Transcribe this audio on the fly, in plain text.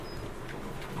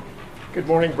Good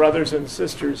morning, brothers and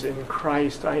sisters in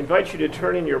Christ. I invite you to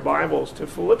turn in your Bibles to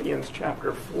Philippians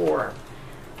chapter 4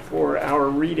 for our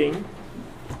reading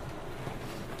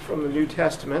from the New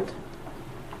Testament.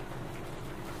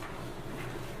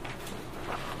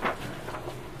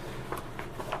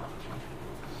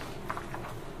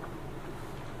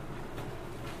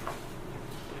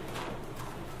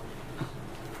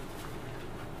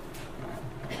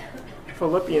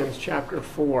 Philippians chapter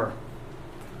 4.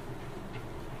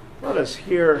 Let us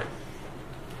hear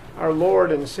our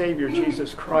Lord and Savior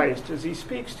Jesus Christ as he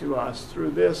speaks to us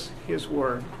through this, his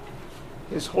word,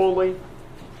 his holy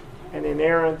and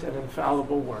inerrant and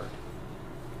infallible word.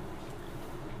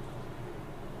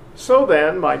 So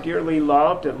then, my dearly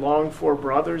loved and longed for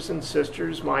brothers and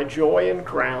sisters, my joy and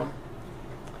crown,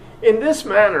 in this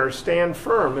manner stand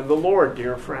firm in the Lord,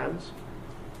 dear friends.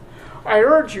 I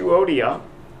urge Euodia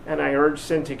and I urge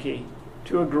Syntyche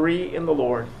to agree in the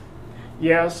Lord.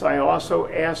 Yes, I also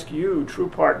ask you, true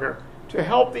partner, to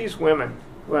help these women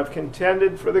who have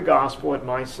contended for the gospel at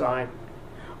my side,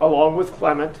 along with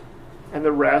Clement and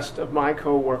the rest of my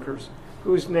co-workers,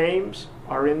 whose names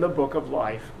are in the book of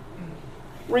life.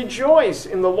 Rejoice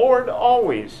in the Lord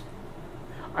always.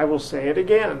 I will say it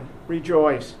again,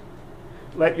 rejoice.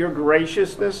 Let your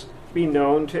graciousness be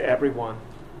known to everyone.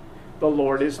 The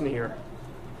Lord is near.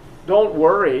 Don't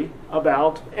worry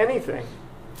about anything,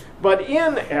 but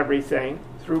in everything,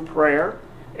 through prayer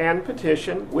and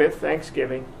petition with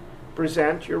thanksgiving,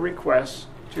 present your requests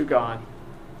to God.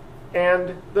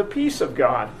 And the peace of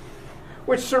God,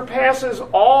 which surpasses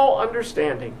all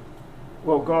understanding,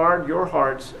 will guard your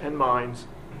hearts and minds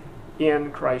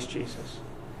in Christ Jesus.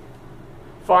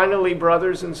 Finally,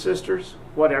 brothers and sisters,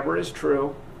 whatever is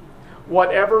true,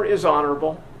 whatever is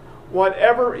honorable,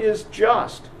 whatever is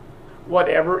just,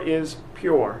 whatever is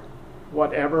pure,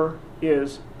 whatever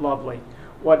is lovely,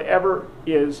 whatever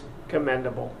is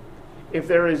commendable, if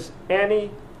there is any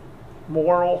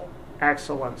moral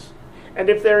excellence, and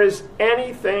if there is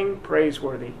anything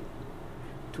praiseworthy,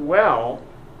 dwell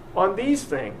on these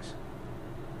things.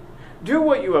 Do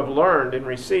what you have learned and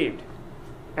received,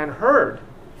 and heard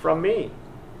from me,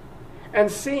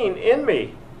 and seen in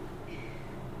me,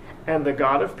 and the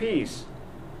God of peace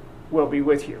will be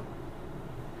with you.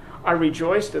 I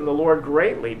rejoiced in the Lord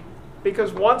greatly,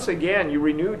 because once again you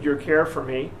renewed your care for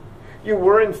me. You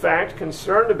were in fact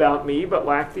concerned about me, but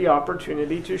lacked the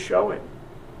opportunity to show it.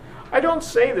 I don't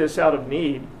say this out of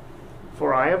need,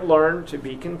 for I have learned to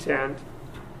be content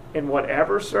in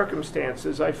whatever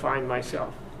circumstances I find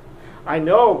myself. I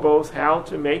know both how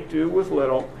to make do with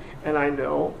little, and I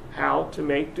know how to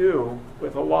make do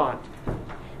with a lot.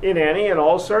 In any and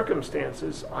all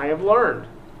circumstances, I have learned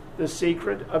the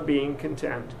secret of being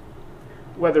content.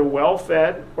 Whether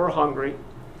well-fed or hungry,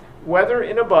 whether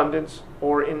in abundance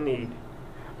or in need,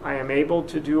 I am able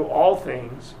to do all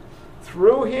things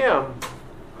through him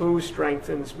who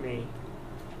strengthens me.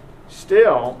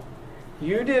 Still,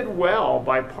 you did well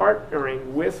by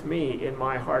partnering with me in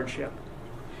my hardship.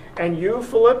 And you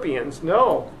Philippians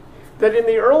know that in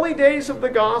the early days of the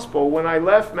gospel, when I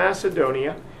left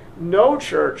Macedonia, no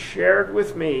church shared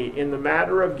with me in the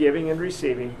matter of giving and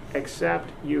receiving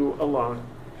except you alone.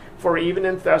 For even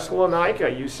in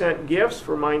Thessalonica you sent gifts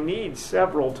for my needs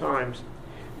several times.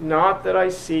 Not that I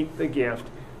seek the gift,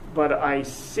 but I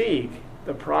seek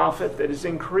the profit that is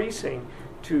increasing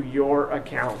to your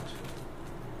account.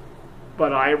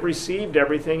 But I have received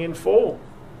everything in full,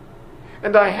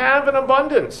 and I have an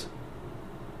abundance.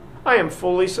 I am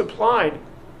fully supplied,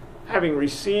 having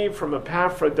received from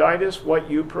Epaphroditus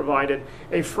what you provided,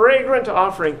 a fragrant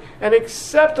offering, an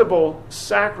acceptable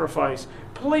sacrifice,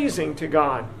 pleasing to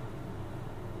God.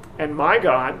 And my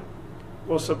God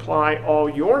will supply all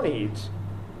your needs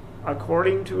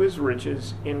according to his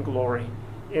riches in glory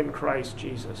in Christ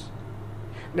Jesus.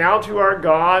 Now to our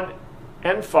God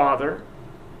and Father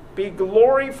be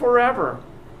glory forever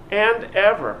and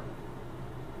ever.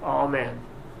 Amen.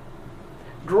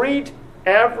 Greet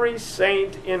every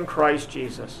saint in Christ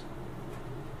Jesus.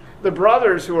 The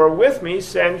brothers who are with me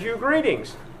send you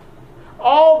greetings.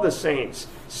 All the saints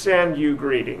send you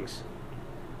greetings,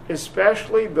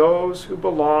 especially those who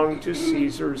belong to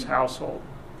Caesar's household.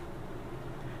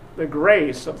 The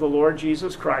grace of the Lord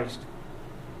Jesus Christ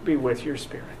be with your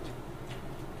spirit.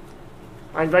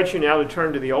 I invite you now to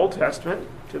turn to the Old Testament,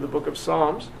 to the book of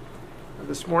Psalms.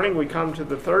 This morning we come to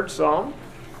the third Psalm.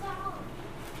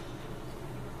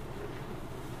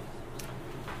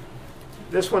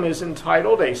 This one is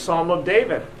entitled A Psalm of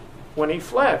David, when he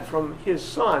fled from his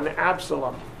son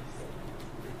Absalom.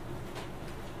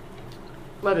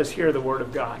 Let us hear the word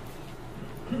of God.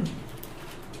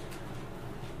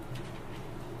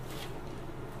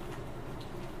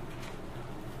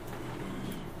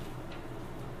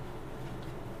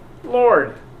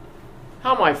 Lord,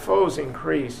 how my foes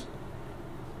increase.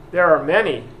 There are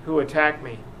many who attack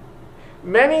me.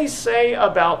 Many say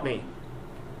about me,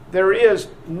 there is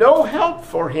no help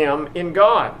for him in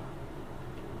God.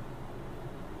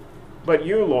 But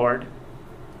you, Lord,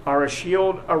 are a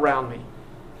shield around me,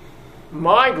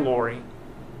 my glory,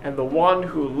 and the one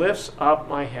who lifts up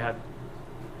my head.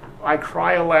 I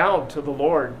cry aloud to the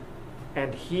Lord,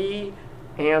 and he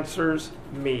answers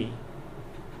me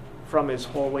from his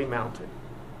holy mountain.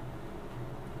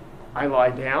 I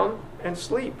lie down and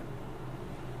sleep.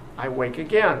 I wake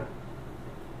again,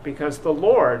 because the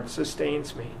Lord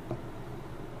sustains me.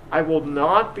 I will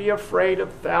not be afraid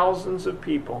of thousands of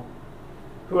people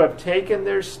who have taken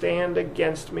their stand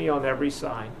against me on every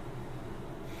side.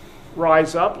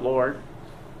 Rise up, Lord.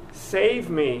 Save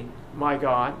me, my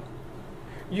God.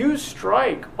 You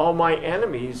strike all my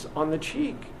enemies on the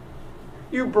cheek.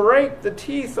 You break the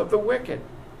teeth of the wicked.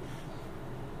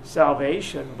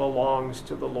 Salvation belongs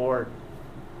to the Lord.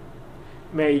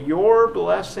 May your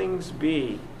blessings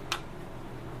be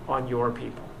on your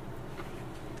people.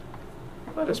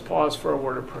 Let us pause for a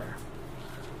word of prayer.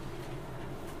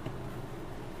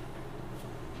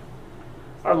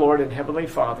 Our Lord and Heavenly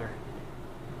Father,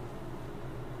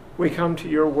 we come to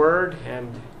your word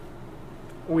and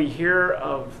we hear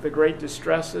of the great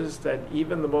distresses that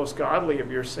even the most godly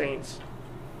of your saints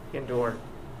endured.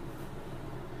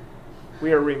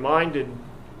 We are reminded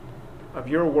of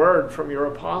your word from your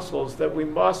apostles that we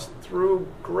must, through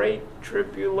great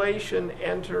tribulation,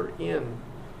 enter in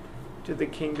to the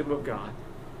kingdom of God.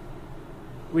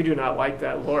 We do not like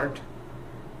that, Lord.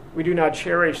 We do not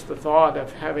cherish the thought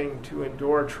of having to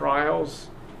endure trials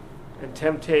and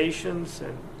temptations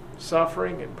and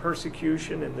suffering and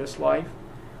persecution in this life.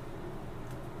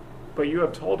 But you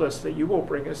have told us that you will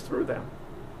bring us through them,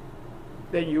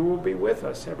 that you will be with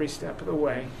us every step of the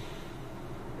way.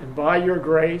 And by your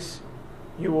grace,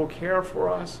 you will care for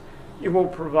us, you will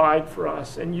provide for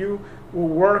us, and you will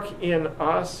work in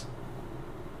us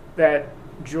that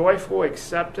joyful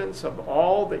acceptance of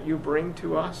all that you bring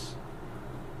to us,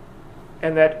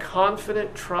 and that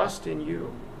confident trust in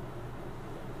you,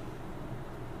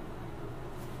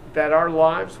 that our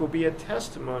lives will be a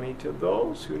testimony to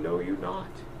those who know you not,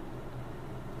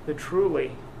 that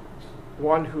truly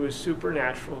one who is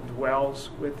supernatural dwells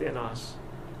within us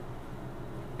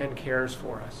and cares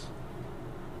for us.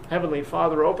 Heavenly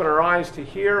Father, open our eyes to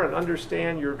hear and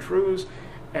understand your truths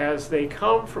as they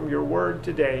come from your word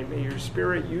today. May your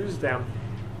Spirit use them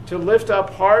to lift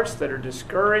up hearts that are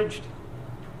discouraged,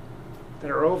 that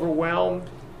are overwhelmed,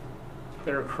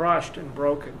 that are crushed and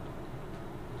broken,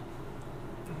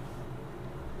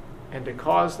 and to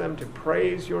cause them to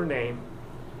praise your name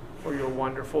for your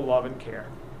wonderful love and care.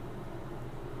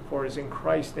 For it is in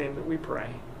Christ's name that we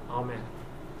pray. Amen.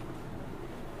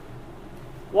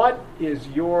 What is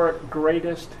your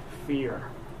greatest fear?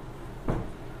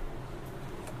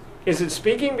 Is it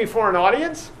speaking before an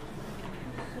audience?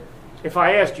 If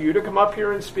I asked you to come up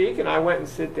here and speak and I went and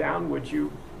sit down, would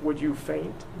you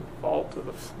faint and fall to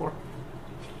the floor?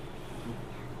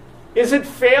 Is it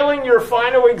failing your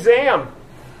final exam?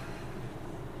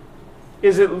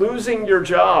 Is it losing your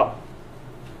job?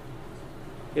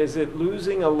 Is it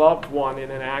losing a loved one in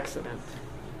an accident?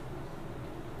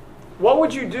 What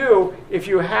would you do if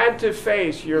you had to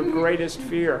face your greatest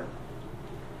fear?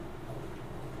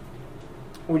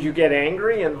 Would you get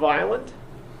angry and violent?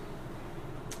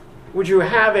 Would you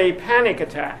have a panic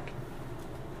attack?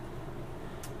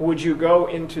 Would you go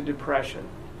into depression?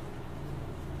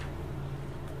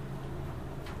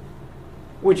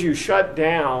 Would you shut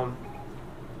down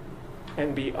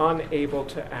and be unable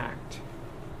to act?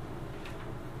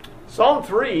 Psalm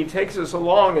 3 takes us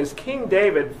along as King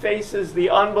David faces the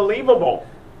unbelievable.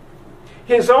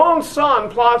 His own son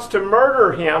plots to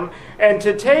murder him and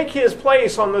to take his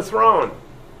place on the throne.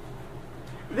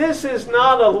 This is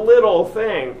not a little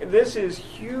thing. This is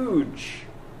huge.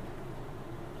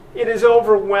 It is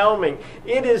overwhelming.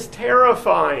 It is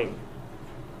terrifying.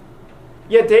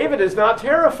 Yet David is not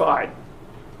terrified.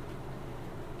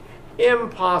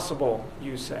 Impossible,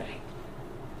 you say.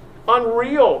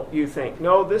 Unreal, you think.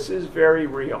 No, this is very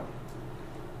real.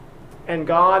 And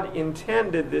God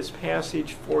intended this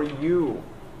passage for you,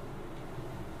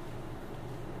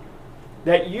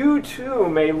 that you too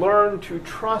may learn to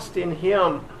trust in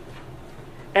Him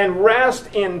and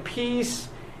rest in peace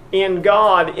in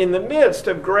God in the midst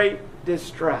of great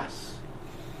distress.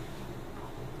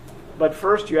 But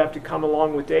first you have to come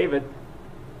along with David,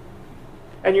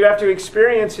 and you have to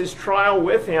experience his trial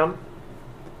with him,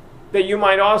 that you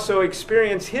might also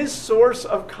experience his source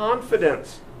of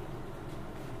confidence.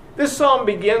 This psalm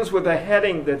begins with a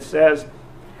heading that says,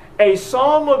 A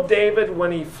psalm of David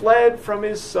when he fled from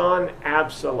his son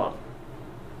Absalom.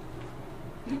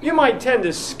 You might tend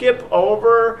to skip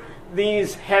over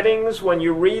these headings when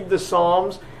you read the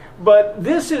Psalms, but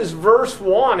this is verse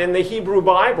 1 in the Hebrew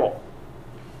Bible.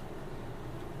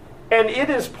 And it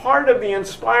is part of the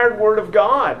inspired Word of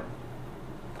God.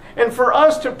 And for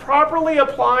us to properly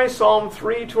apply Psalm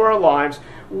 3 to our lives,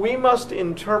 we must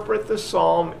interpret the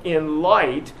psalm in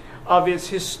light of its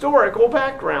historical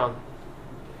background.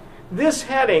 This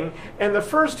heading and the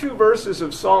first 2 verses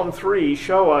of Psalm 3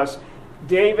 show us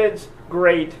David's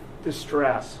great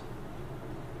distress.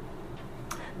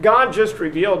 God just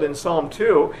revealed in Psalm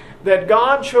 2 that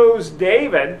God chose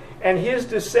David and his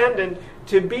descendant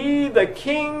to be the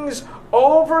kings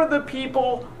over the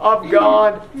people of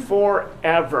God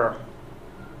forever.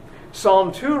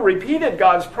 Psalm 2 repeated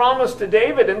God's promise to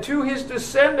David and to his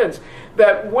descendants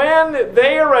that when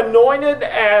they are anointed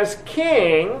as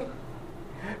king,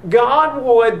 God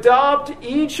will adopt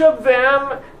each of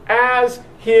them as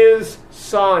his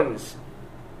sons.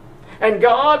 And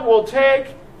God will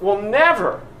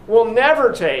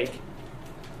never take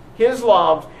his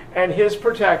love and his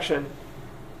protection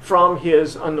from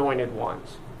his anointed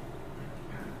ones.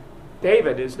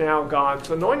 David is now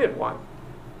God's anointed one,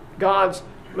 God's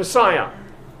Messiah,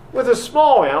 with a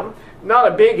small m,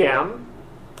 not a big M,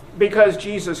 because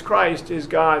Jesus Christ is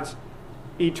God's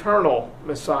eternal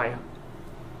Messiah,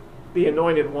 the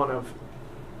anointed one of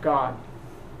God.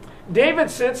 David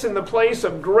sits in the place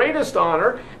of greatest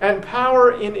honor and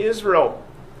power in Israel.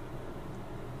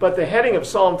 But the heading of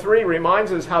Psalm 3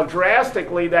 reminds us how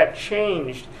drastically that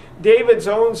changed. David's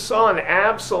own son,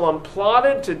 Absalom,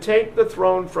 plotted to take the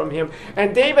throne from him,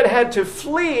 and David had to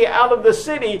flee out of the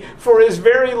city for his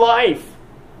very life.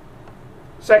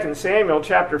 2 Samuel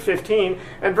chapter 15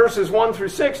 and verses 1 through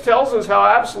 6 tells us how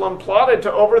Absalom plotted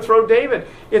to overthrow David.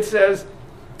 It says,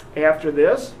 after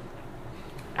this,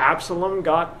 Absalom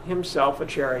got himself a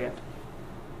chariot,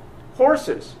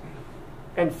 horses,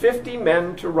 and 50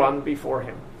 men to run before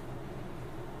him.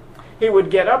 He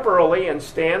would get up early and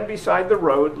stand beside the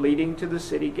road leading to the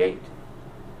city gate.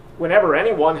 Whenever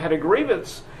anyone had a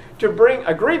grievance to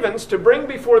bring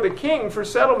before the king for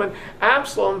settlement,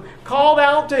 Absalom called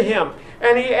out to him,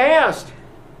 and he asked,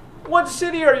 "What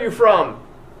city are you from?"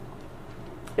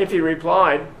 If he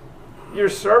replied, "Your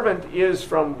servant is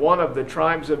from one of the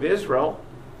tribes of Israel,"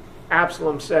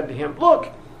 Absalom said to him, "Look,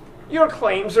 your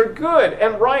claims are good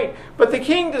and right, but the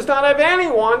king does not have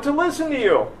anyone to listen to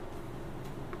you."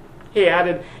 He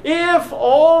added, "If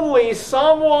only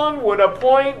someone would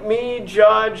appoint me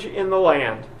judge in the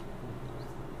land.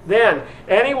 Then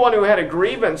anyone who had a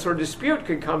grievance or dispute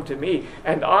could come to me,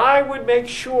 and I would make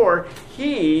sure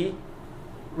he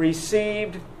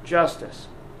received justice."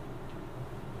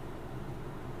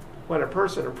 When a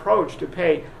person approached to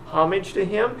pay homage to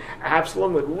him,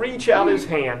 Absalom would reach out his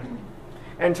hand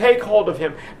and take hold of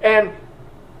him and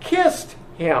kissed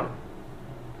him.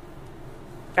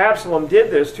 Absalom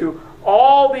did this to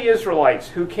all the Israelites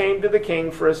who came to the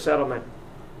king for a settlement.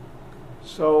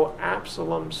 So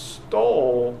Absalom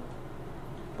stole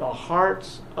the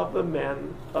hearts of the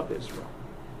men of Israel.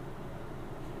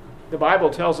 The Bible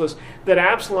tells us that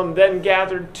Absalom then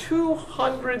gathered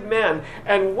 200 men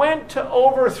and went to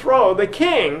overthrow the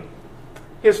king,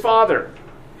 his father.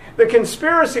 The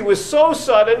conspiracy was so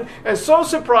sudden and so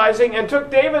surprising and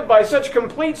took David by such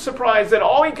complete surprise that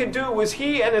all he could do was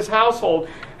he and his household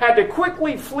had to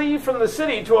quickly flee from the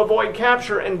city to avoid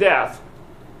capture and death.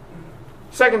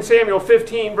 2 Samuel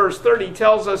 15 verse 30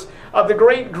 tells us of the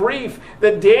great grief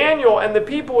that Daniel and the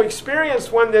people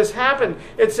experienced when this happened.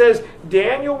 It says,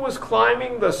 Daniel was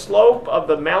climbing the slope of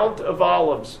the Mount of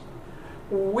Olives,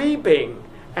 weeping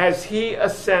as he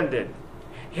ascended.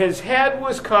 His head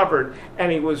was covered, and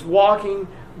he was walking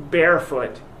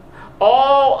barefoot.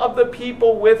 All of the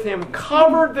people with him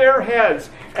covered their heads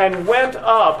and went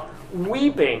up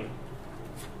weeping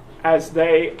as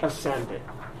they ascended.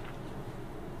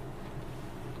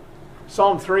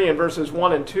 Psalm 3 and verses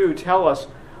 1 and 2 tell us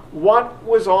what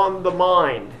was on the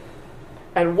mind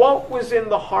and what was in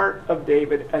the heart of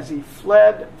David as he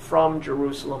fled from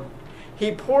Jerusalem.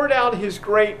 He poured out his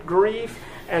great grief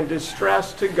and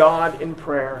distress to God in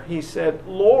prayer. He said,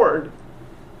 "Lord,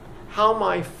 how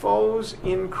my foes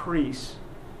increase.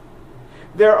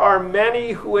 There are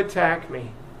many who attack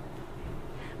me.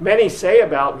 Many say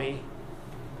about me,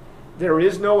 there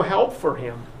is no help for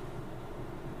him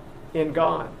in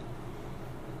God."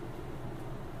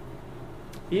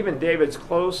 Even David's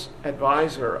close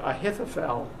advisor,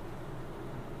 Ahithophel,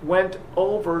 went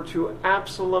over to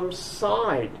Absalom's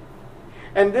side.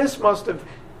 And this must have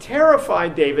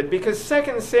terrified David, because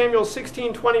 2 Samuel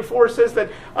 16:24 says that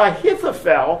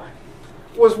Ahithophel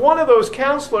was one of those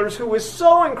counselors who was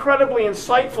so incredibly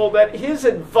insightful that his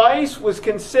advice was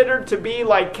considered to be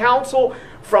like counsel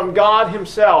from God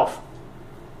himself.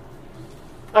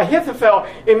 Ahithophel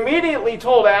immediately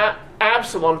told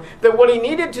Absalom that what he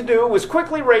needed to do was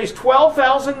quickly raise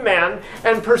 12,000 men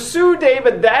and pursue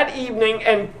David that evening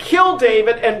and kill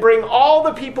David and bring all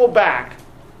the people back.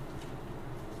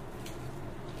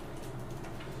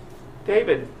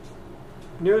 David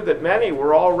knew that many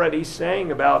were already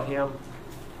saying about him,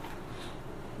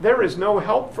 there is no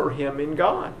help for him in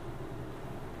God.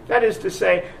 That is to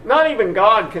say, not even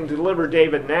God can deliver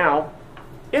David now.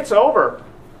 It's over.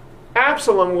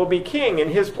 Absalom will be king in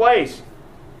his place.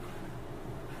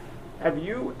 Have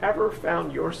you ever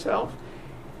found yourself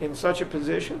in such a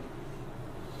position?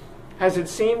 Has it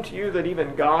seemed to you that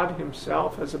even God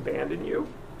himself has abandoned you?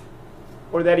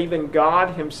 Or that even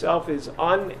God himself is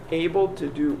unable to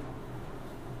do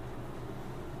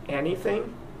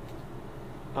anything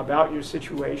about your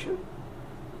situation?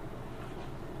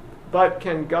 But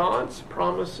can God's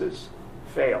promises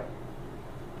fail?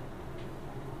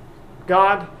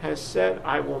 God has said,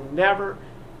 I will never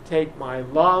take my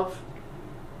love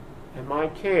and my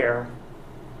care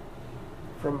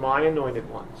from my anointed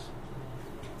ones.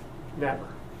 Never.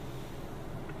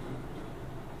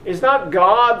 Is not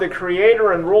God the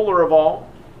creator and ruler of all?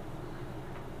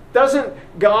 Doesn't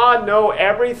God know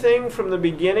everything from the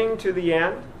beginning to the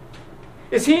end?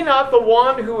 Is he not the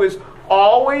one who is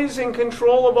always in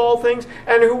control of all things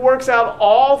and who works out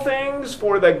all things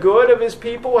for the good of his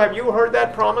people? Have you heard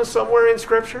that promise somewhere in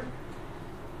Scripture?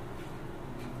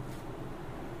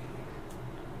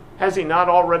 Has he not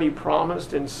already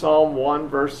promised in Psalm 1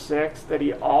 verse 6 that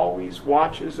he always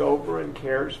watches over and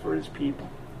cares for his people?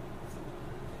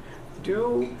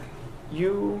 Do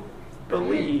you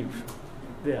believe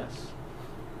this?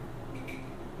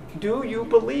 Do you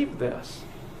believe this?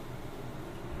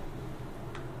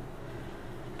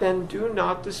 Then do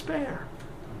not despair.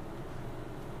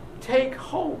 Take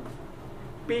hope.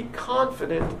 Be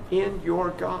confident in your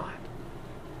God.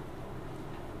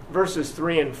 Verses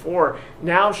 3 and 4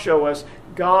 now show us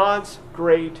God's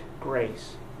great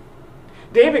grace.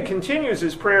 David continues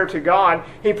his prayer to God.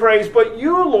 He prays, but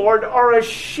you, Lord, are a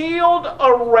shield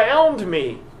around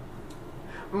me,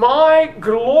 my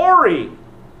glory,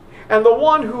 and the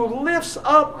one who lifts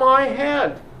up my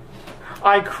head.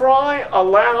 I cry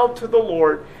aloud to the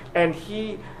Lord, and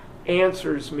he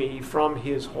answers me from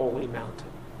his holy mountain.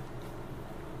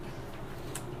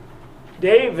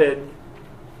 David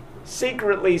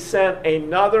secretly sent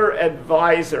another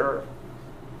advisor,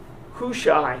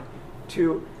 Hushai,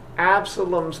 to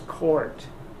Absalom's court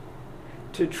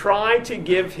to try to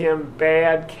give him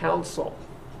bad counsel.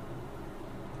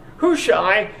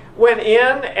 Hushai went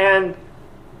in and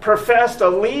professed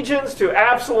allegiance to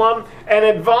Absalom and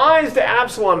advised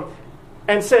Absalom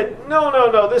and said,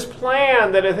 no, this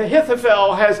plan that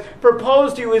Ahithophel has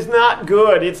proposed to you is not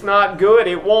good. It's not good.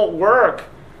 It won't work.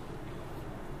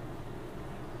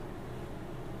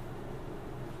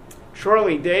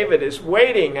 Surely David is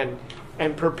waiting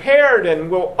and prepared and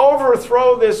will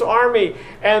overthrow this army,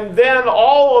 and then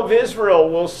all of Israel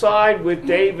will side with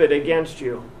David against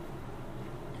you.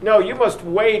 No, you must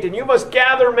wait, and you must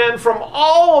gather men from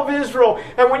all of Israel,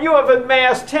 and when you have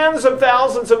amassed tens of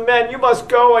thousands of men, you must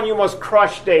go and you must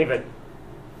crush David.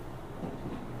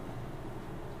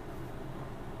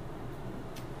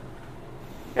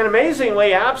 And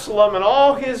amazingly, Absalom and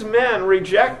all his men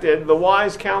rejected the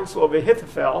wise counsel of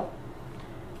Ahithophel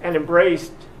and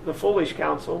embraced the foolish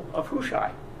counsel of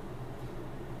Hushai.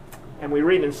 And we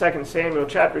read in 2 Samuel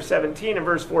chapter 17 and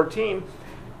verse 14,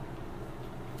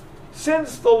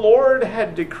 since the Lord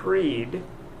had decreed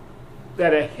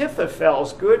that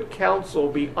Ahithophel's good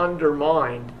counsel be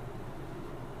undermined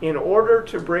in order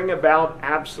to bring about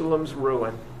Absalom's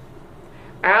ruin,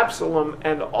 Absalom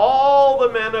and all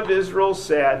the men of Israel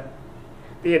said,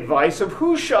 the advice of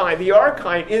Hushai the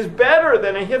Archite is better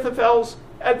than Ahithophel's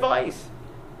advice.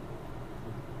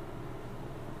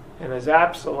 And as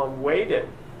Absalom waited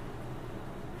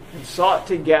and sought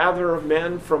to gather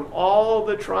men from all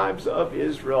the tribes of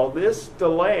Israel, this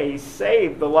delay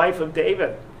saved the life of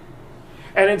David.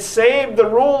 And it saved the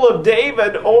rule of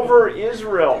David over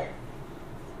Israel.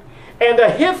 And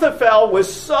Ahithophel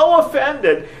was so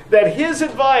offended that his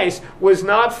advice was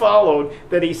not followed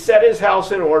that he set his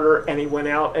house in order and he went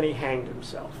out and he hanged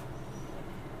himself.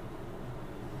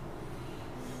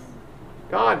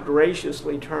 God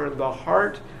graciously turned the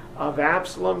heart of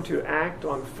Absalom to act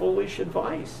on foolish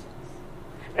advice.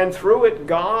 And through it,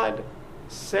 God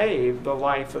saved the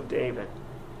life of David.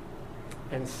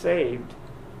 and saved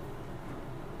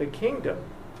the kingdom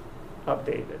of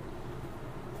David.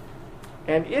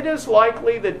 And it is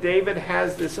likely that David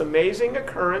has this amazing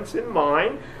occurrence in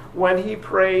mind when he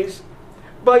prays,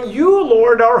 "But you,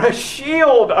 Lord, are a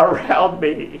shield around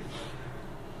me,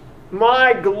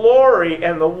 my glory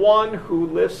and the one who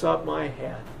lifts up my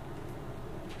head."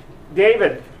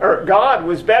 God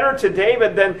was better to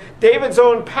David than David's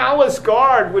own palace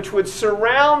guard, which would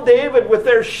surround David with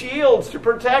their shields to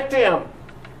protect him.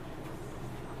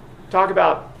 Talk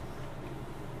about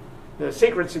the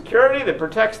secret security that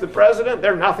protects the president.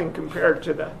 They're nothing compared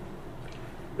to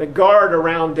the guard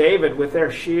around David with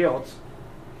their shields.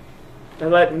 They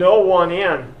let no one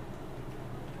in.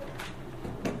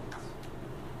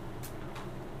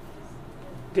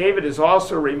 David is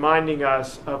also reminding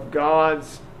us of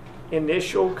God's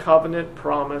initial covenant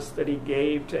promise that he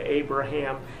gave to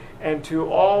Abraham and to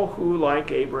all who,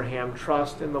 like Abraham,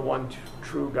 trust in the one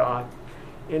true God.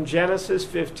 In Genesis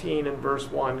 15 and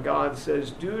verse 1, God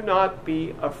says, "Do not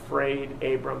be afraid,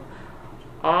 Abram.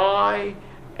 I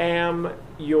am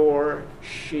your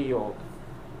shield,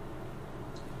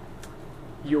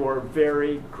 your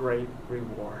very great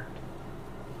reward."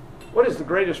 What is the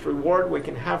greatest reward we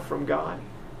can have from God?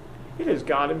 It is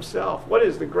God himself. What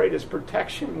is the greatest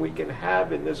protection we can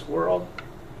have in this world?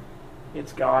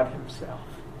 It's God himself.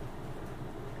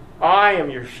 I am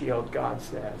your shield, God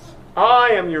says. I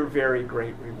am your very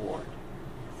great reward.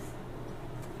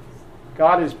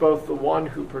 God is both the one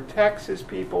who protects his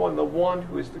people and the one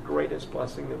who is the greatest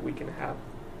blessing that we can have.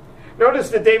 Notice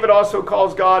that David also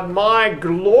calls God my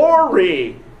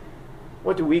glory.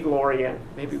 What do we glory in?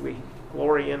 Maybe we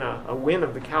glory in a win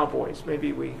of the Cowboys.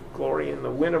 Maybe we glory in the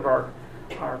win of our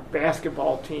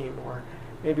basketball team. Or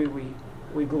maybe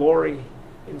we glory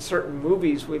in certain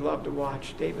movies we love to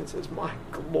watch. David says, my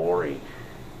glory.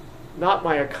 Not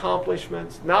my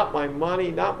accomplishments, not my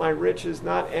money, not my riches,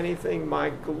 not anything. My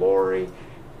glory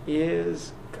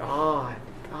is God.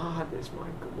 God is my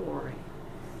glory.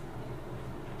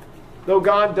 Though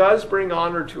God does bring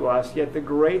honor to us, yet the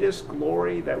greatest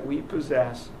glory that we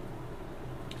possess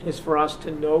is for us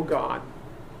to know God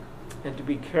and to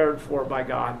be cared for by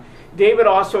God. David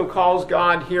also calls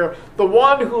God here the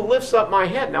one who lifts up my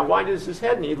head. Now, why does his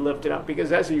head need lifted up?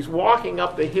 Because as he's walking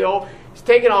up the hill, he's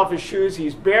taking off his shoes,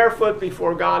 he's barefoot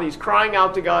before God, he's crying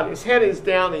out to God, his head is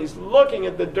down, he's looking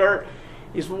at the dirt,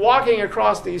 he's walking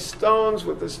across these stones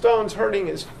with the stones hurting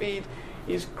his feet,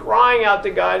 he's crying out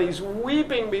to God, he's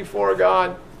weeping before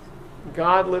God.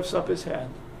 God lifts up his head.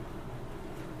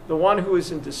 The one who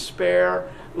is in despair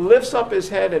lifts up his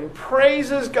head and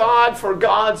praises God for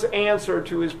God's answer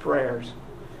to his prayers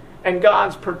and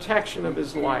God's protection of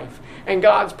his life and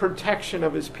God's protection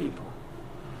of his people.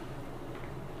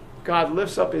 God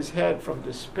lifts up his head from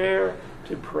despair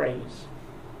to praise.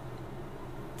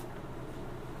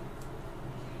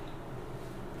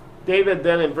 David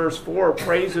then in verse 4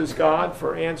 praises God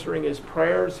for answering his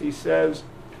prayers. He says,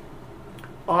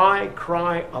 I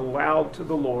cry aloud to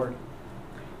the Lord,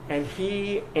 and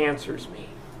he answers me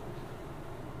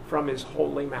from his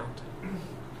holy mountain.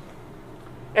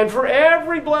 And for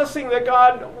every blessing that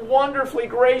God wonderfully,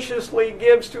 graciously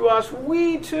gives to us,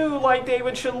 we too, like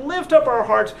David, should lift up our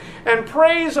hearts and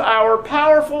praise our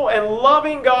powerful and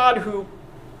loving God who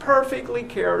perfectly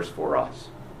cares for us.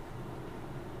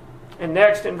 And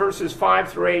next, in verses 5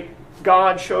 through 8,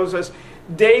 God shows us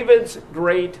David's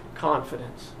great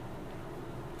confidence.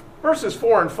 Verses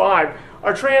 4 and 5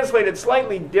 are translated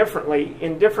slightly differently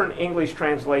in different English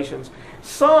translations.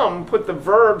 Some put the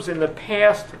verbs in the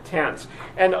past tense,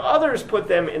 and others put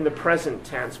them in the present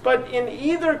tense. But in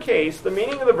either case, the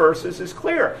meaning of the verses is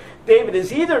clear. David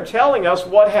is either telling us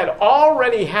what had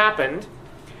already happened,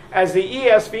 as the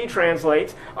ESV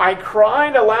translates, I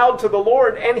cried aloud to the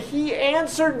Lord, and he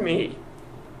answered me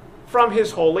from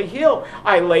his holy hill.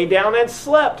 I lay down and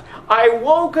slept. I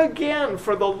woke again,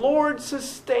 for the Lord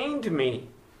sustained me.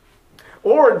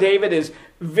 Or David is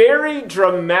very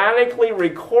dramatically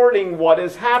recording what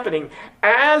is happening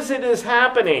as it is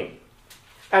happening,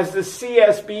 as the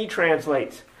CSB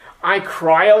translates. I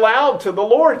cry aloud to the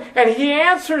Lord, and he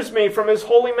answers me from his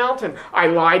holy mountain. I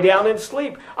lie down and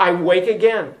sleep. I wake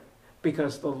again,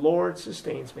 because the Lord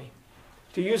sustains me.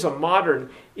 To use a modern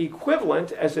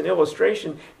equivalent as an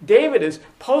illustration, David is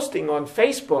posting on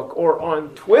Facebook or on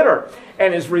Twitter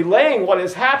and is relaying what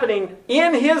is happening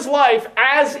in his life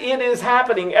as it is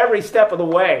happening every step of the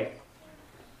way.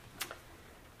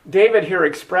 David here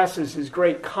expresses his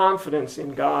great confidence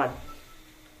in God.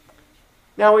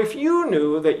 Now, if you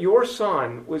knew that your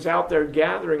son was out there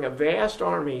gathering a vast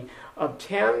army of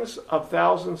tens of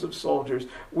thousands of soldiers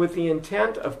with the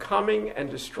intent of coming and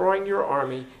destroying your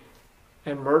army,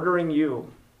 and murdering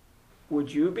you,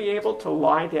 would you be able to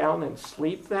lie down and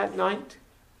sleep that night?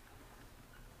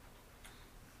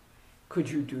 Could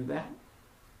you do that?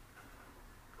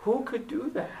 Who could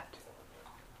do that?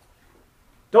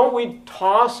 Don't we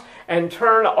toss and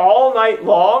turn all night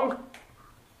long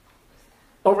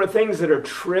over things that are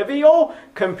trivial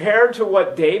compared to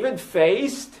what David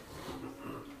faced?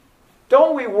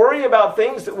 Don't we worry about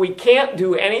things that we can't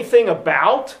do anything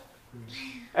about,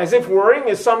 as if worrying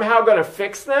is somehow going to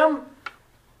fix them?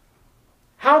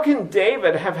 How can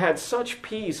David have had such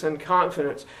peace and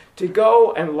confidence to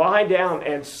go and lie down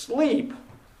and sleep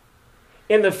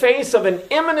in the face of an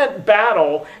imminent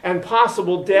battle and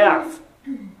possible death?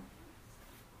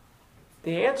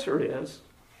 The answer is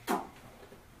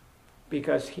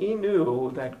because he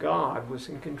knew that God was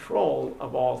in control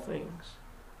of all things.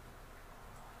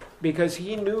 Because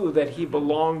he knew that he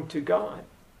belonged to God.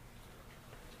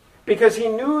 Because he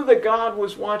knew that God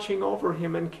was watching over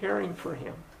him and caring for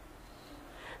him.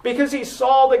 Because he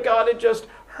saw that God had just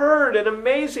heard and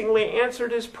amazingly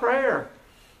answered his prayer.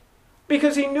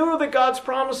 Because he knew that God's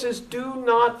promises do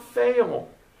not fail.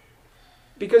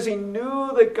 Because he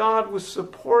knew that God was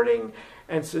supporting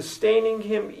and sustaining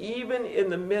him even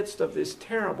in the midst of this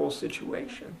terrible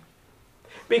situation.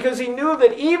 Because he knew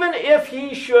that even if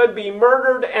he should be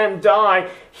murdered and die,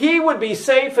 he would be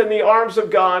safe in the arms of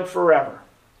God forever.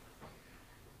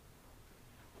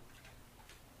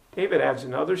 David adds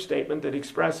another statement that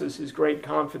expresses his great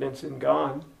confidence in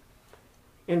God.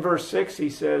 In verse 6 he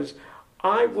says,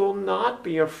 I will not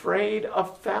be afraid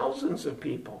of thousands of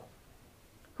people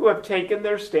who have taken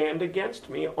their stand against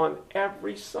me on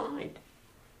every side.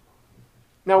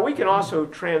 Now we can also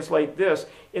translate this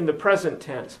in the present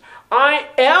tense. I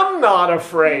am not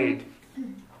afraid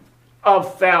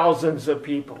of thousands of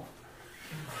people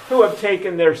who have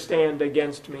taken their stand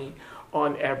against me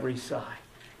on every side.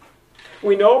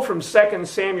 We know from 2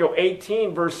 Samuel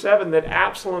 18, verse 7, that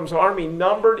Absalom's army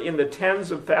numbered in the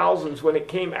tens of thousands when it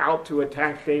came out to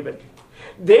attack David.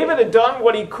 David had done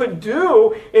what he could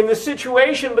do in the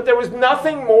situation, but there was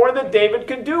nothing more that David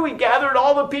could do. He gathered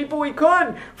all the people he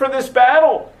could for this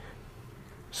battle.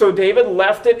 So David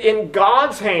left it in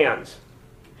God's hands,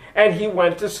 and he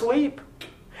went to sleep.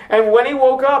 And when he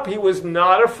woke up, he was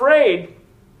not afraid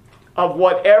of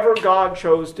whatever God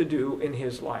chose to do in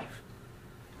his life.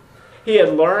 He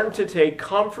had learned to take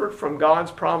comfort from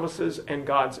God's promises and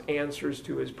God's answers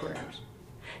to his prayers.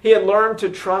 He had learned to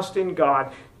trust in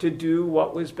God to do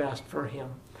what was best for him.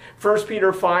 1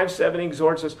 Peter 5:7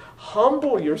 exhorts us,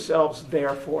 humble yourselves,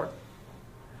 therefore,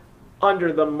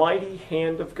 under the mighty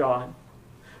hand of God,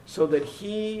 so that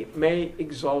he may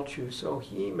exalt you, so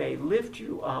he may lift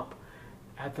you up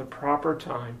at the proper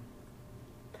time.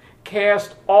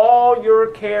 Cast all your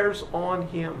cares on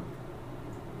him,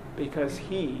 because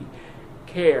he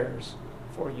cares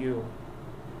for you.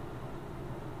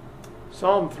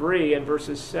 Psalm 3 and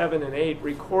verses 7 and 8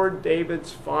 record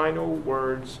David's final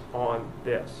words on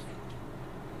this.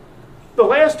 The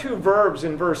last two verbs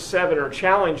in verse 7 are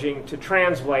challenging to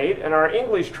translate, and our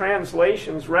English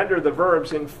translations render the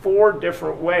verbs in 4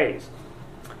 different ways.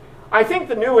 I think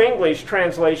the New English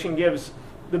translation gives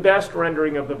the best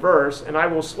rendering of the verse, and I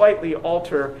will slightly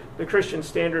alter the Christian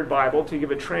Standard Bible to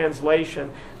give a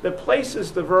translation that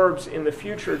places the verbs in the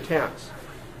future tense.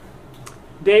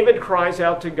 David cries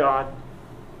out to God,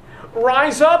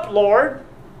 "Rise up, Lord!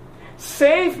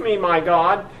 Save me, my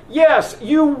God! Yes,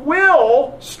 you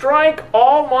will strike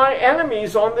all my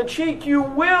enemies on the cheek. You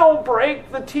will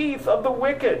break the teeth of the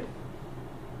wicked.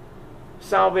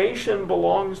 Salvation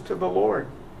belongs to the Lord.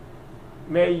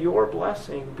 May your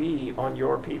blessing be on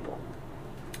your people."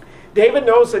 David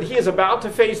knows that he is about to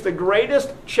face the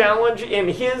greatest challenge in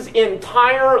his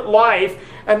entire life,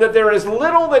 and that there is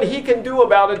little that he can do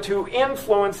about it to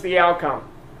influence the outcome.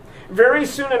 Very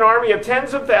soon an army of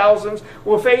tens of thousands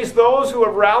will face those who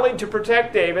have rallied to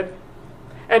protect David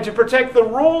and to protect the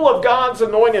rule of God's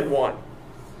anointed one.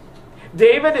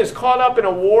 David is caught up in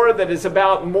a war that is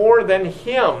about more than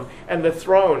him and the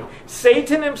throne.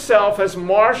 Satan himself has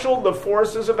marshaled the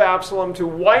forces of Absalom to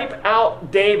wipe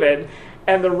out David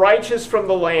and the righteous from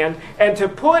the land, and to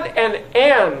put an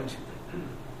end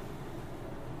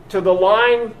to the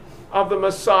line of the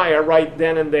Messiah right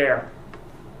then and there.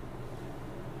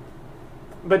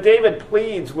 But David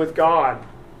pleads with God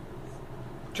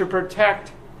to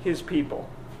protect his people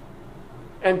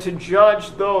and to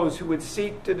judge those who would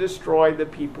seek to destroy the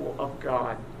people of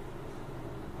God.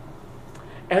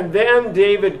 And then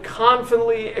David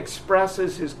confidently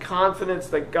expresses his confidence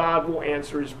that God will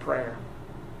answer his prayer.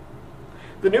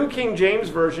 The New King James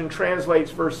Version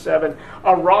translates verse 7,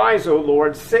 "Arise, O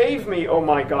Lord, save me, O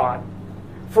my God.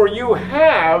 For you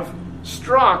have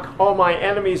struck all my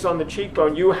enemies on the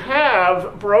cheekbone. You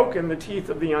have broken the teeth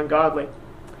of the ungodly.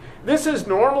 This is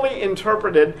normally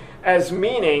interpreted as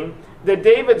meaning that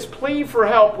David's plea for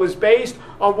help was based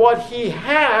on what he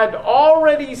had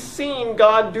already seen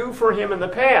God do for him in the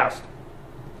past.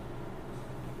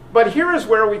 But here is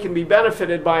where we can be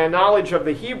benefited by a knowledge of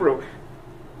the Hebrew.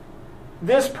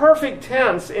 This perfect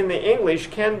tense in the English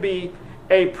can be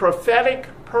a prophetic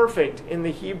perfect in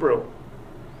the Hebrew,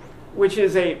 which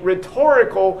is a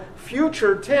rhetorical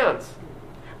future tense,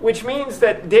 which means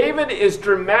that David is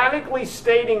dramatically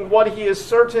stating what he is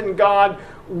certain God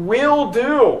will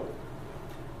do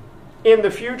in the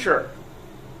future.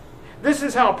 This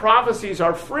is how prophecies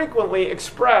are frequently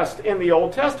expressed in the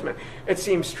Old Testament. It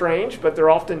seems strange, but they're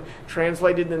often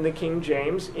translated in the King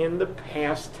James in the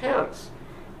past tense.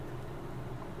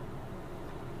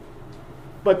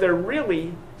 But they're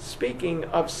really speaking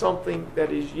of something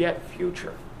that is yet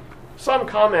future. Some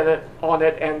comment on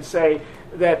it and say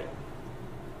that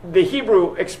the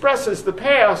Hebrew expresses the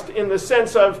past in the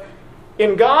sense of,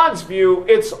 in God's view,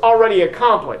 it's already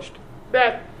accomplished.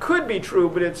 That could be true,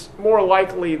 but it's more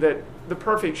likely that the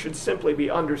perfect should simply be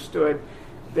understood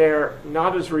there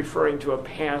not as referring to a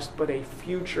past, but a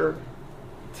future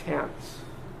tense.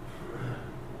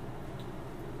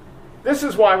 This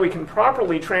is why we can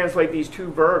properly translate these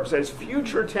two verbs as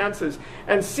future tenses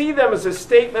and see them as a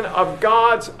statement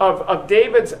of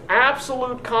David's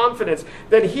absolute confidence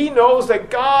that he knows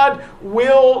that God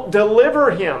will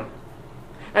deliver him.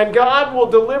 And God will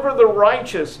deliver the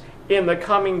righteous in the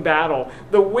coming battle.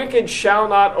 The wicked shall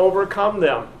not overcome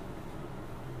them.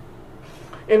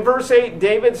 In verse 8,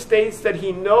 David states that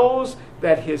he knows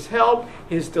that his help,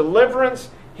 his deliverance,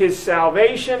 his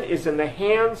salvation is in the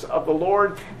hands of the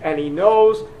Lord, and he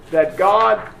knows that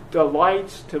God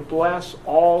delights to bless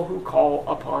all who call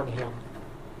upon him.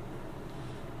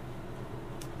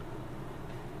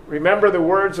 Remember the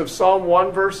words of Psalm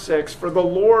 1 verse 6, "For the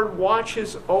Lord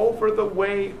watches over the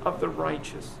way of the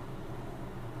righteous,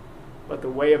 but the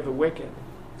way of the wicked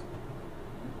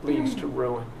leads to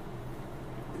ruin."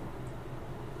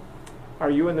 Are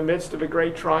you in the midst of a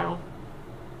great trial?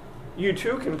 You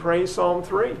too can pray Psalm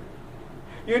 3.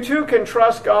 You too can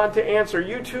trust God to answer.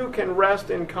 You too can rest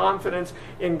in confidence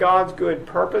in God's good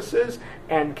purposes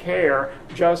and care,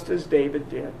 just as David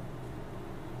did.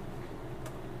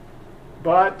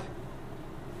 But,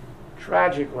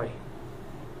 tragically,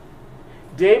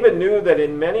 David knew that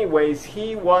in many ways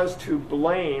he was to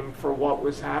blame for what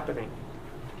was happening.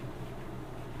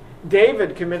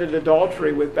 David committed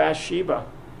adultery with Bathsheba.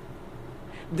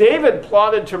 David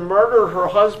plotted to murder her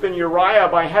husband Uriah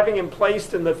by having him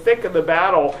placed in the thick of the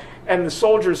battle and the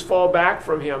soldiers fall back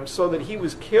from him so that he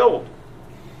was killed.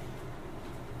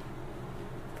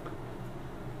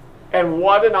 And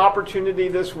what an opportunity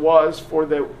this was for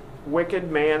the wicked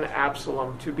man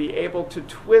Absalom to be able to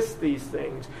twist these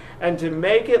things and to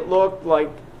make it look like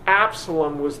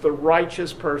Absalom was the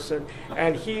righteous person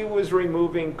and he was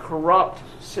removing corrupt,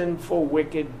 sinful,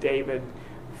 wicked David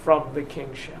from the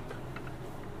kingship.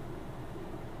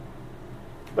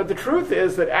 But the truth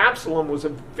is that Absalom was a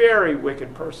very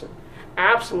wicked person.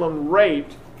 Absalom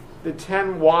raped the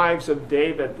 10 wives of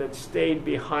David that stayed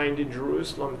behind in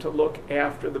Jerusalem to look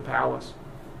after the palace.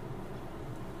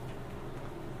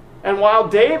 And while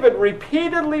David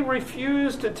repeatedly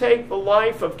refused to take the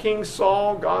life of King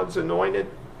Saul, God's anointed,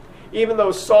 even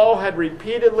though Saul had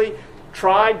repeatedly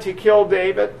tried to kill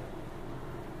David,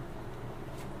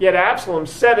 yet Absalom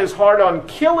set his heart on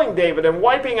killing David and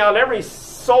wiping out every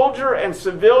soldier and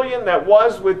civilian that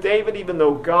was with David, even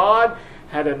though God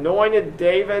had anointed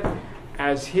David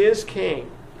as his king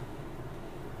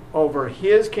over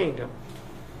his kingdom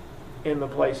in the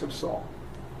place of Saul.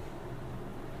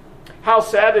 How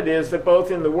sad it is that both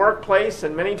in the workplace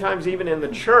and many times even in the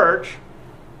church,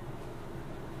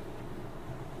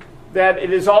 that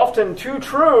it is often too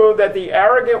true that the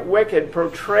arrogant wicked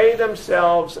portray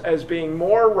themselves as being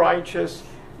more righteous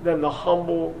than the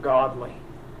humble godly.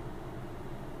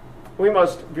 We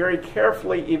must very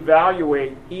carefully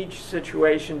evaluate each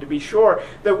situation to be sure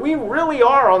that we really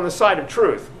are on the side of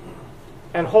truth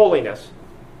and holiness.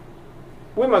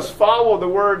 We must follow the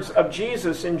words of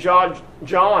Jesus in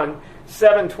John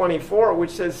 7:24,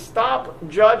 which says, "Stop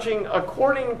judging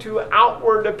according to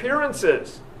outward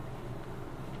appearances."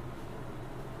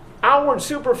 Outward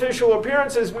superficial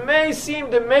appearances may seem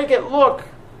to make it look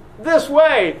this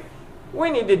way.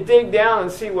 We need to dig down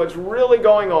and see what's really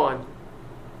going on.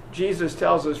 Jesus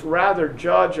tells us, rather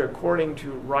judge according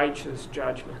to righteous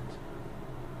judgment.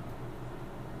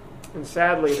 And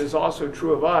sadly, it is also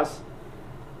true of us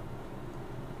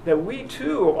that we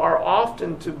too are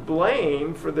often to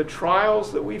blame for the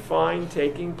trials that we find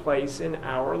taking place in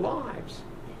our lives.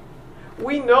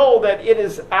 We know that it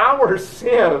is our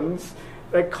sins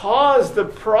that cause the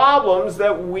problems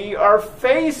that we are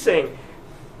facing.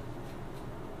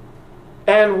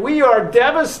 And we are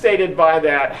devastated by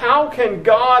that. How can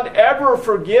God ever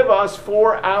forgive us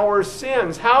for our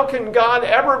sins? How can God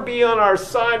ever be on our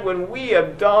side when we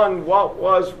have done what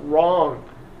was wrong?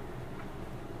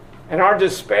 And our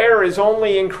despair is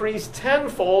only increased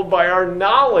tenfold by our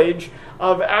knowledge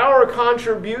of our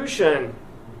contribution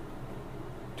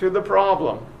to the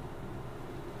problem.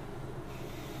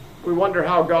 We wonder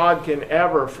how God can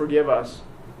ever forgive us,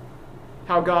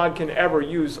 how God can ever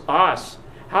use us.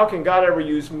 How can God ever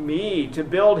use me to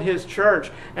build His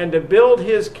church and to build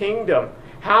His kingdom?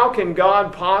 How can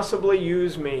God possibly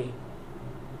use me?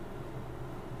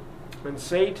 When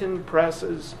Satan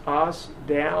presses us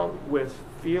down with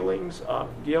feelings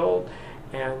of guilt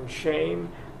and shame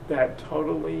that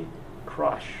totally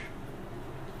crush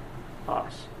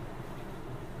us.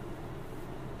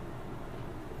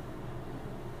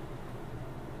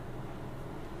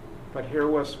 But here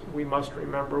we must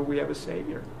remember we have a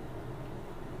Savior.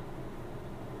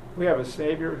 We have a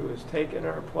Savior who has taken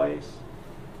our place.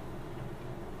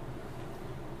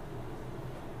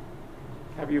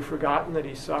 Have you forgotten that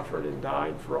He suffered and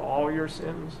died for all your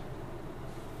sins?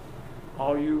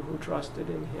 All you who trusted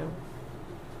in Him?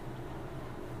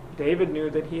 David knew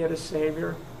that he had a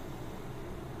Savior.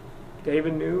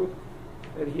 David knew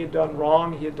that he had done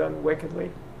wrong, he had done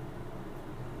wickedly.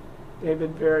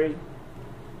 David very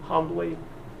humbly,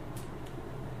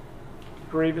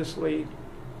 grievously,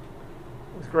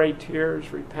 with great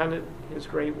tears, repented his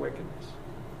great wickedness.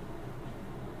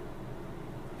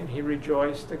 And he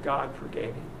rejoiced that God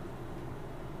forgave him.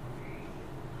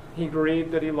 He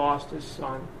grieved that he lost his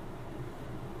son.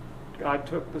 God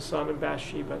took the son of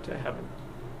Bathsheba to heaven.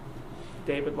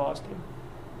 David lost him.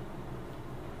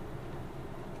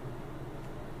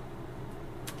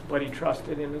 But he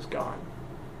trusted in his God.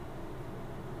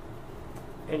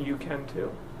 And you can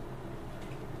too.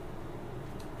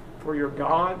 For your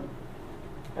God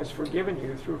has forgiven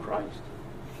you through Christ.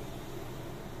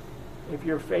 If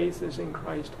your faith is in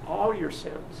Christ, all your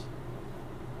sins,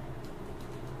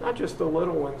 not just the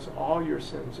little ones, all your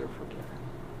sins are forgiven.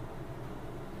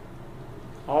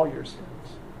 All your sins.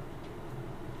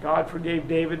 God forgave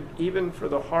David even for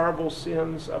the horrible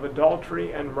sins of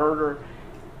adultery and murder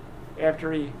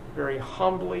after he very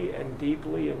humbly and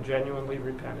deeply and genuinely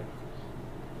repented.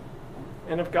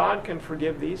 And if God can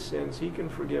forgive these sins, He can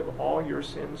forgive all your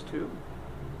sins too.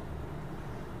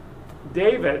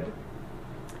 David,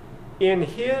 in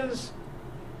his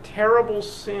terrible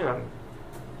sin,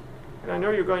 and I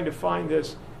know you're going to find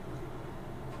this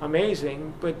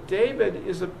amazing, but David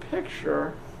is a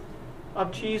picture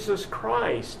of Jesus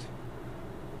Christ,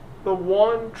 the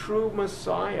one true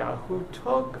Messiah who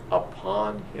took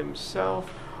upon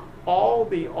Himself all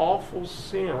the awful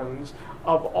sins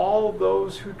of all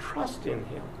those who trust in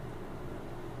Him,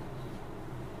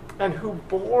 and who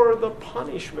bore the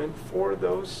punishment for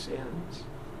those sins.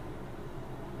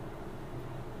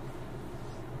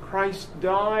 Christ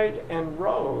died and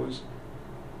rose,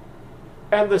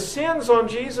 and the sins on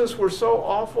Jesus were so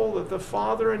awful that the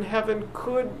Father in heaven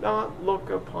could not look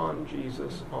upon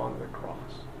Jesus on the cross.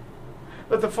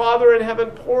 That the Father in heaven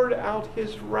poured out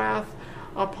His wrath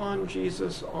upon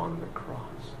Jesus on the cross.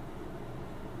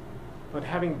 But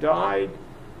having died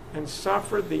and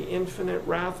suffered the infinite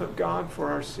wrath of God for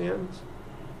our sins,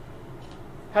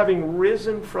 having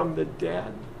risen from the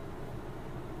dead,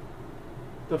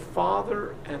 the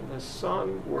Father and the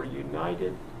Son were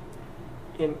united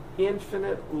in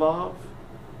infinite love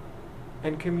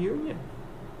and communion,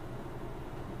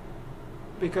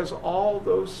 because all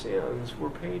those sins were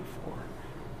paid for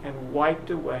and wiped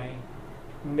away,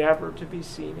 never to be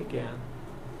seen again.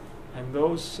 And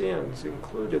those sins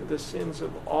included the sins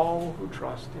of all who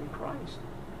trust in Christ.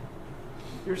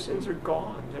 Your sins are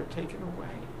gone. They're taken away.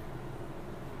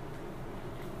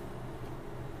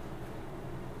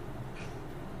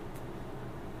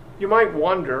 You might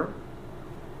wonder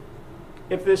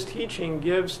if this teaching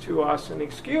gives to us an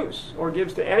excuse, or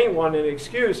gives to anyone an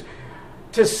excuse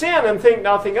to sin and think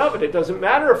nothing of it. It doesn't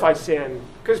matter if I sin,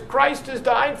 because Christ has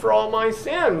died for all my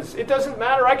sins. It doesn't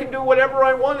matter. I can do whatever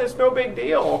I want. It's no big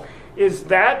deal. Is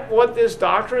that what this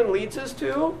doctrine leads us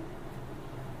to?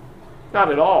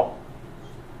 Not at all.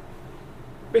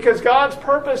 Because God's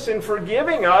purpose in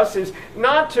forgiving us is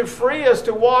not to free us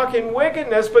to walk in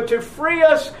wickedness, but to free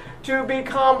us to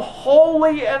become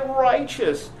holy and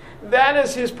righteous. That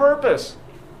is His purpose.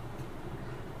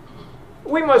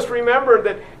 We must remember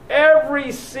that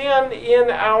every sin in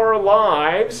our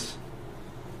lives,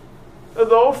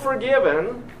 though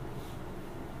forgiven,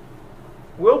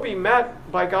 will be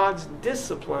met by God's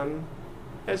discipline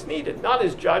as needed. Not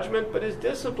his judgment, but his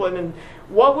discipline. And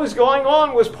what was going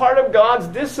on was part of God's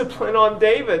discipline on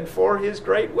David for his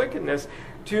great wickedness,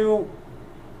 to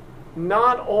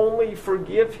not only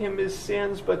forgive him his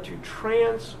sins, but to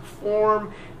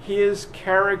transform his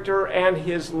character and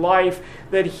his life,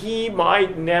 that he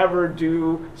might never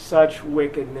do such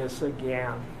wickedness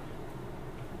again.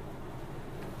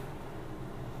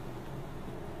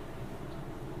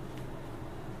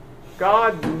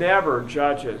 God never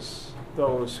judges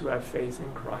those who have faith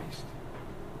in Christ.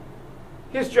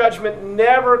 His judgment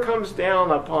never comes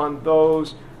down upon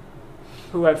those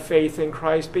who have faith in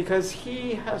Christ, because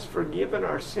he has forgiven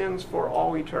our sins for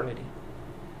all eternity.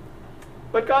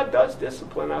 But God does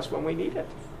discipline us when we need it,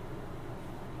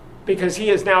 because he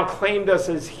has now claimed us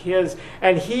as his,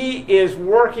 and he is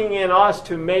working in us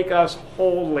to make us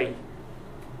holy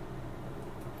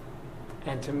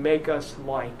and to make us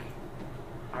like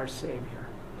our Savior.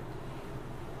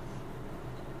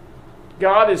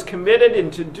 God is committed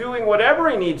into doing whatever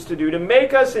he needs to do to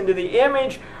make us into the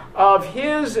image of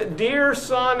his dear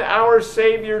Son, our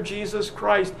Savior, Jesus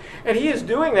Christ. And he is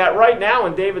doing that right now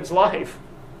in David's life.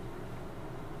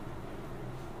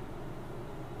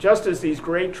 Just as these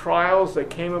great trials that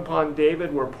came upon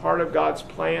David were part of God's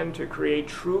plan to create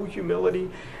true humility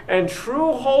and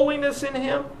true holiness in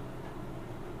him,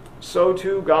 so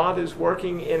too God is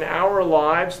working in our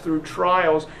lives through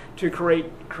trials to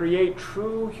create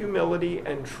true humility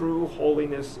and true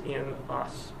holiness in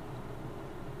us.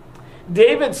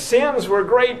 David's sins were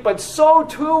great, but so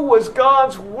too was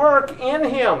God's work in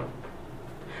him.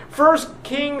 1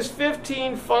 Kings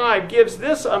 15:5 gives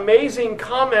this amazing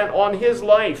comment on his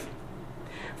life.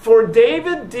 For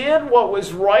David did what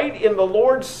was right in the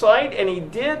Lord's sight, and he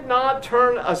did not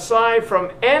turn aside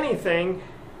from anything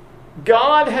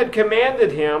God had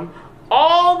commanded him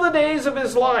all the days of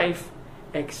his life,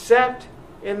 except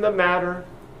in the matter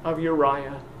of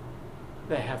Uriah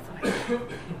the Hittite.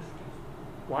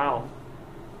 Wow.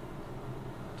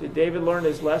 Did David learn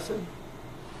his lesson?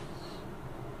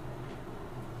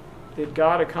 Did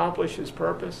God accomplish his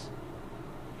purpose?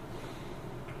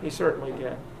 He certainly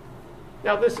did.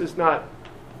 Now, this is not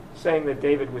saying that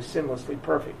David was sinlessly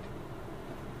perfect.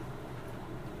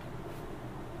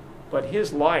 But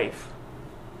his life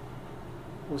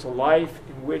was a life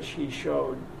in which he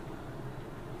showed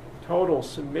total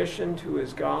submission to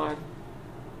his God,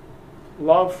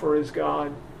 love for his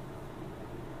God,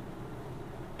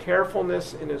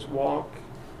 carefulness in his walk,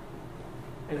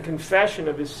 and confession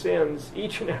of his sins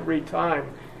each and every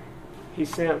time he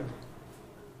sinned,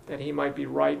 that he might be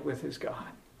right with his God.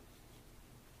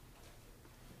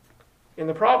 In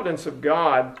the providence of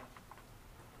God,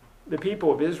 the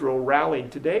people of Israel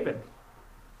rallied to David.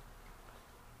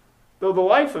 Though the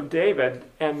life of David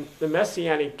and the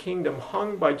Messianic kingdom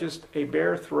hung by just a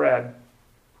bare thread,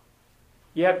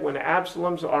 yet when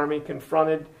Absalom's army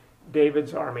confronted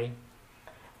David's army,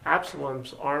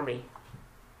 Absalom's army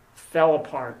fell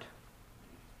apart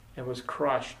and was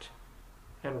crushed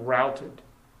and routed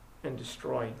and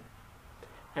destroyed.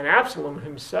 And Absalom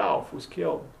himself was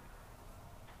killed.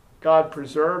 God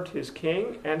preserved his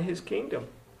king and his kingdom.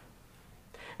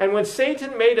 And when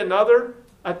Satan made another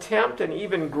attempt, an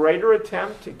even greater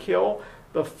attempt to kill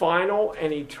the final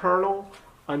and eternal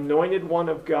anointed one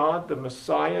of God, the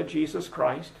Messiah, Jesus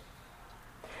Christ,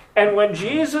 and when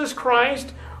Jesus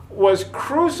Christ was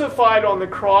crucified on the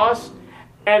cross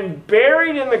and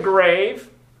buried in the grave,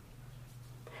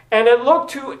 and it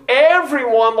looked to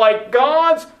everyone like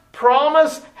God's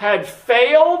promise had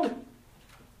failed,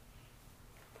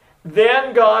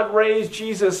 then God raised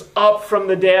Jesus up from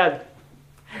the dead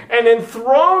and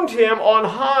enthroned him on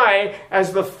high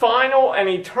as the final and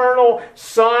eternal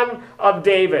Son of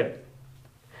David,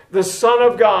 the Son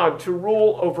of God, to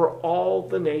rule over all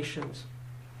the nations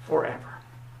forever.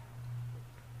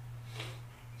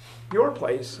 Your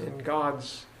place in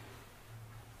God's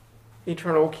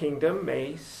eternal kingdom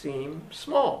may seem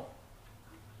small.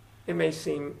 It may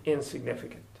seem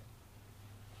insignificant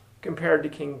compared to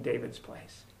King David's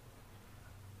place.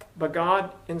 But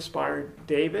God inspired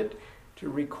David to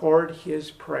record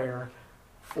his prayer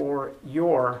for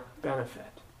your benefit.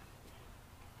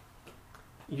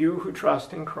 You who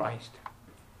trust in Christ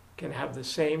can have the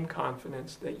same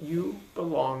confidence that you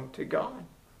belong to God,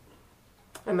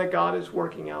 and that God is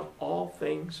working out all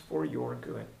things for your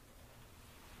good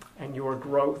and your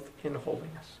growth in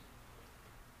holiness.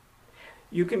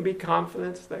 You can be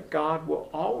confident that God will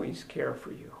always care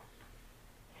for you,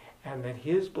 and that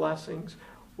his blessings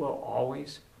will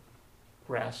always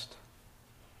rest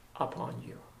upon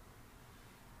you.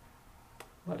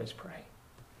 Let us pray.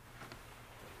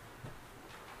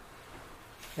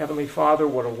 Heavenly Father,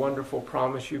 what a wonderful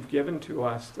promise you've given to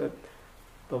us that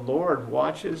the Lord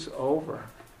watches over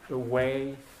the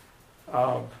way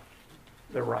of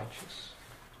the righteous.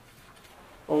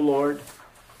 O Lord,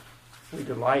 we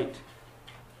delight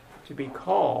to be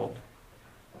called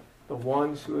the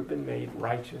ones who have been made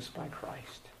righteous by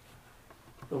Christ,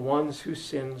 the ones whose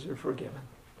sins are forgiven,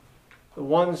 the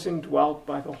ones indwelt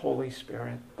by the Holy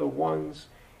Spirit, the ones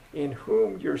in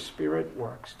whom your Spirit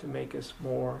works to make us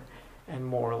more and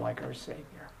more like our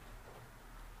Savior.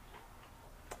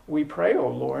 We pray, O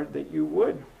Lord, that you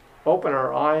would open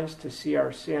our eyes to see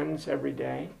our sins every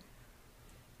day,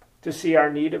 to see our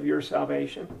need of your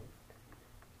salvation,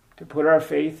 to put our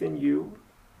faith in you,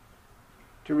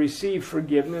 to receive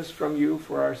forgiveness from you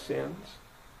for our sins,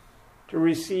 to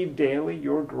receive daily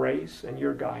your grace and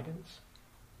your guidance.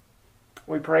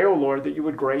 We pray, O Lord, that you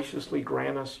would graciously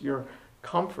grant us your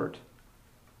comfort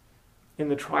in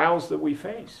the trials that we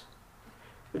face,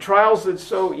 the trials that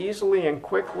so easily and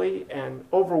quickly and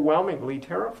overwhelmingly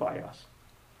terrify us.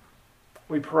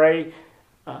 We pray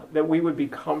that we would be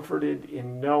comforted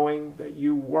in knowing that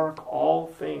you work all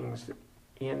things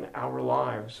in our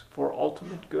lives for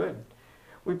ultimate good.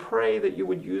 We pray that you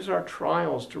would use our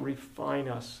trials to refine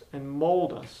us and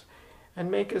mold us and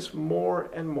make us more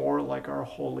and more like our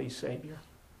holy Savior.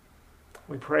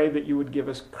 We pray that you would give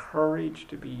us courage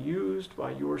to be used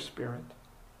by your Spirit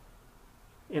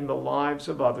in the lives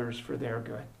of others for their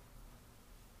good.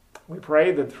 We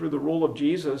pray that through the rule of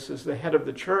Jesus as the head of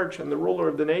the church and the ruler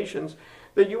of the nations,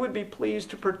 that you would be pleased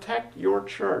to protect your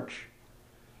church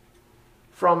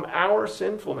from our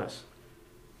sinfulness,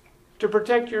 to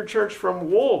protect your church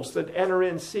from wolves that enter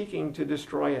in seeking to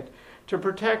destroy it, to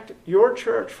protect your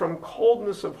church from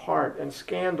coldness of heart and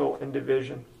scandal and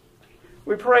division.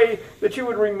 We pray that you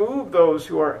would remove those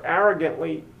who are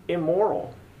arrogantly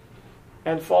immoral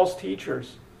and false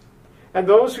teachers, and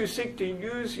those who seek to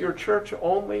use your church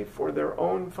only for their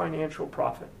own financial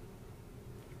profit.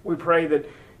 We pray that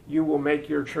you will make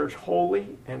your church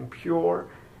holy and pure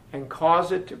and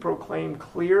cause it to proclaim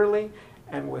clearly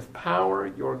and with power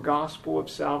your gospel of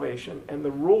salvation and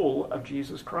the rule of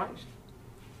Jesus Christ.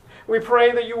 We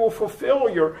pray that you will fulfill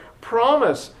your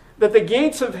promise that the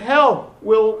gates of hell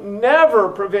will never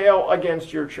prevail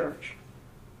against your church.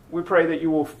 We pray that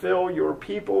you will fill your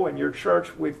people and your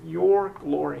church with your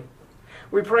glory.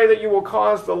 We pray that you will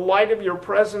cause the light of your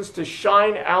presence to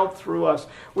shine out through us.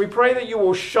 We pray that you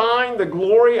will shine the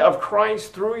glory of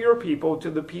Christ through your people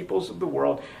to the peoples of the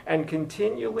world and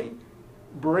continually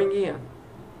bring in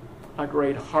a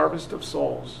great harvest of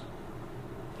souls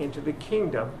into the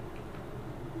kingdom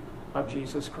of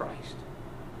Jesus Christ.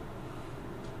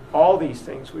 All these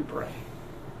things we pray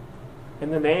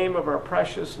in the name of our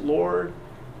precious Lord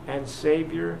and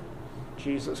Savior,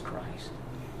 Jesus Christ.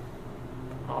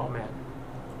 Amen.